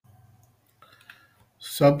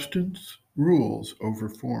Substance rules over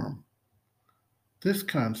form. This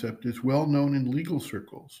concept is well known in legal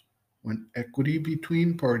circles when equity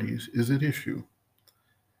between parties is at issue.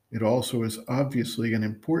 It also is obviously an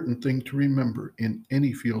important thing to remember in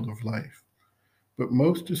any field of life, but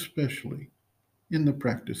most especially in the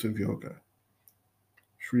practice of yoga.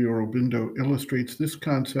 Sri Aurobindo illustrates this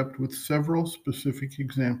concept with several specific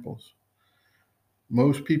examples.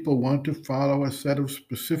 Most people want to follow a set of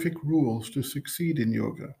specific rules to succeed in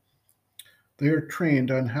yoga. They are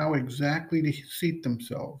trained on how exactly to seat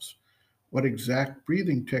themselves, what exact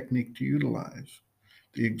breathing technique to utilize,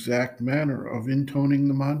 the exact manner of intoning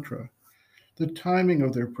the mantra, the timing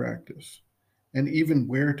of their practice, and even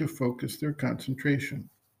where to focus their concentration.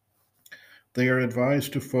 They are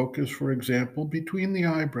advised to focus, for example, between the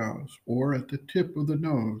eyebrows, or at the tip of the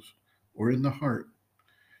nose, or in the heart.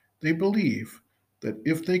 They believe that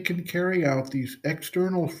if they can carry out these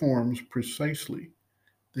external forms precisely,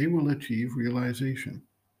 they will achieve realization.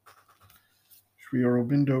 Sri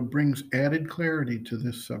Aurobindo brings added clarity to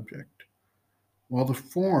this subject. While the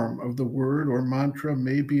form of the word or mantra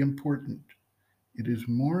may be important, it is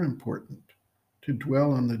more important to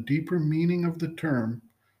dwell on the deeper meaning of the term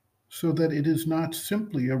so that it is not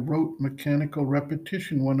simply a rote mechanical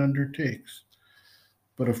repetition one undertakes,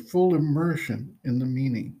 but a full immersion in the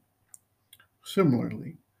meaning.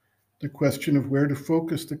 Similarly, the question of where to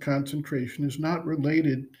focus the concentration is not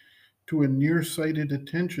related to a nearsighted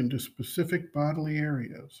attention to specific bodily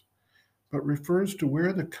areas, but refers to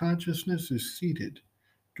where the consciousness is seated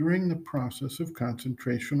during the process of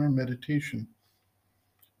concentration or meditation.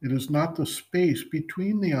 It is not the space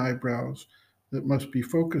between the eyebrows that must be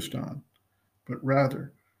focused on, but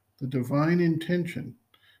rather the divine intention,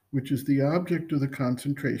 which is the object of the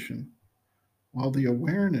concentration, while the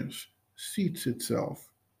awareness seats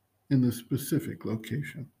itself in the specific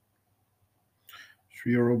location.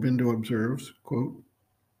 Sri Aurobindo observes, quote,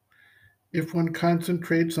 if one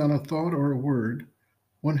concentrates on a thought or a word,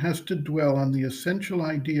 one has to dwell on the essential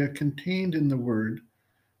idea contained in the word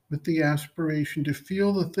with the aspiration to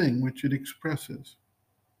feel the thing which it expresses.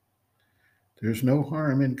 There's no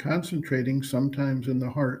harm in concentrating sometimes in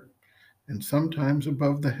the heart and sometimes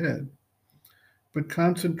above the head, but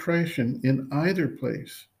concentration in either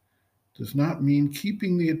place does not mean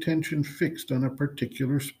keeping the attention fixed on a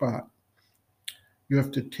particular spot. You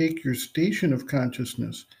have to take your station of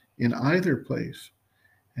consciousness in either place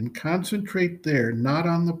and concentrate there not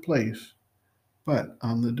on the place, but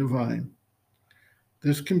on the divine.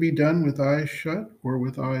 This can be done with eyes shut or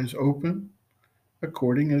with eyes open,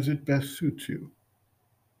 according as it best suits you.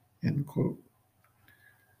 End quote.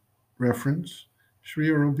 Reference Sri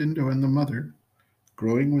Aurobindo and the Mother,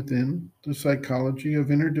 Growing Within, The Psychology of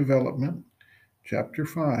Inner Development, Chapter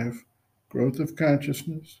 5, Growth of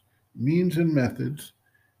Consciousness, Means and Methods,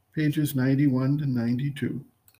 pages 91 to 92.